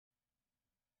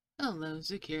Hello,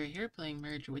 Zukira here, playing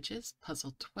Merge Witches,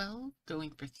 Puzzle 12,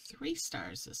 going for 3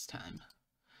 stars this time,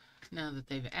 now that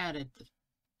they've added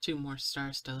 2 more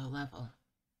stars to the level.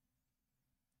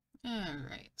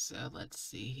 Alright, so let's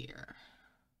see here.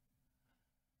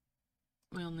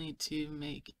 We'll need to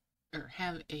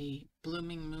have a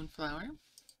blooming moonflower.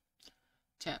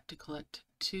 Tap to collect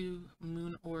 2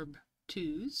 moon orb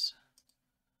 2s.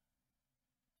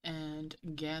 And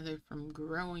gather from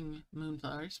growing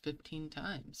moonflowers 15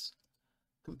 times.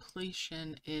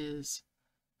 Completion is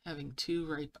having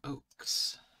 2 ripe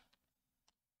oaks.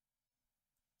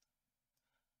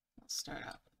 I'll start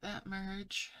out with that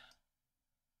merge.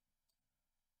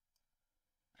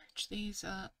 Merge these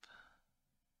up.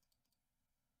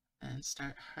 And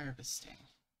start harvesting.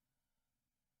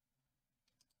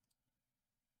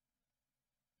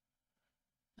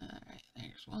 Alright,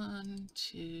 there's 1,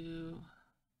 2,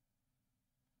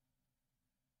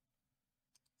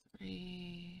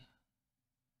 3,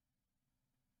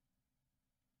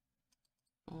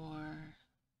 4.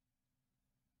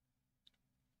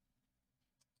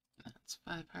 That's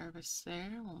 5 harvests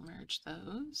there. We'll merge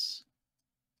those.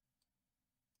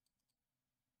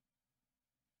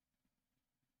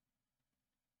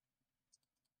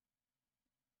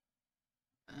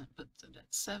 That puts it at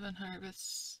 7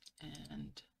 harvests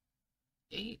and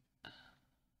 8,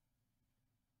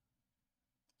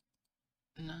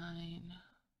 9,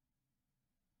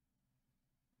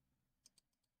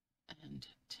 and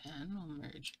 10. We'll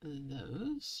merge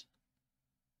those.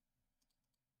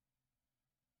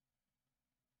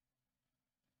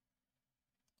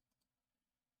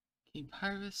 Keep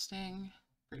harvesting.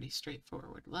 Pretty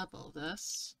straightforward level,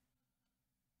 this.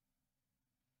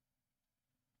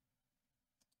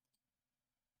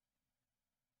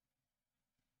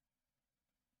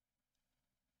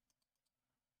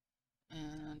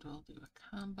 And we'll do a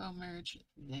combo merge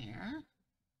there.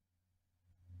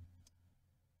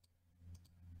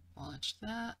 Launch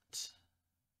that.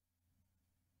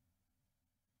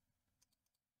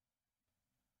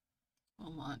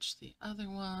 We'll launch the other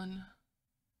one.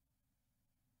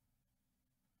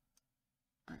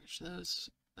 Merge those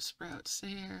sprouts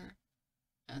there.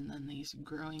 And then these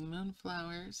growing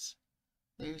moonflowers.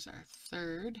 There's our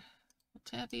third. We'll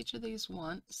tap each of these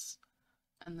once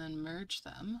and then merge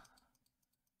them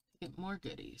to get more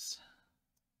goodies.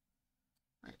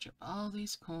 Merge up all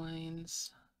these coins.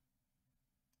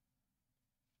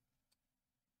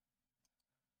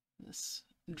 This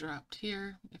dropped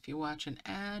here. If you watch an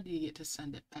ad, you get to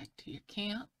send it back to your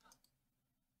camp.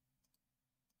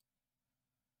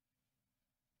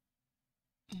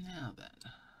 Now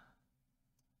then,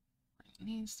 bring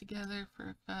these together for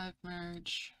a 5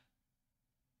 merge.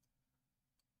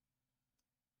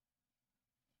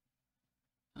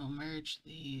 I'll merge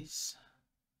these.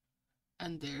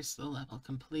 And there's the level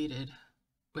completed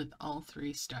with all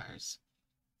 3 stars.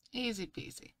 Easy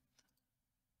peasy.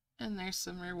 And there's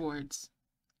some rewards.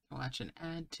 Watch an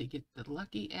ad to get the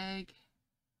lucky egg.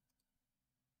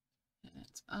 And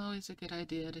it's always a good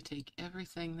idea to take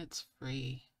everything that's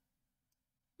free.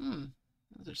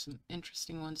 Those are some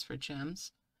interesting ones for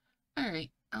gems. Alright,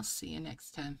 I'll see you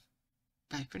next time.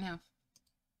 Bye for now.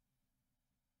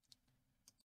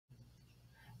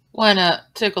 Why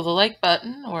not tickle the like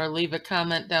button or leave a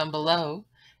comment down below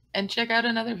and check out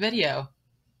another video.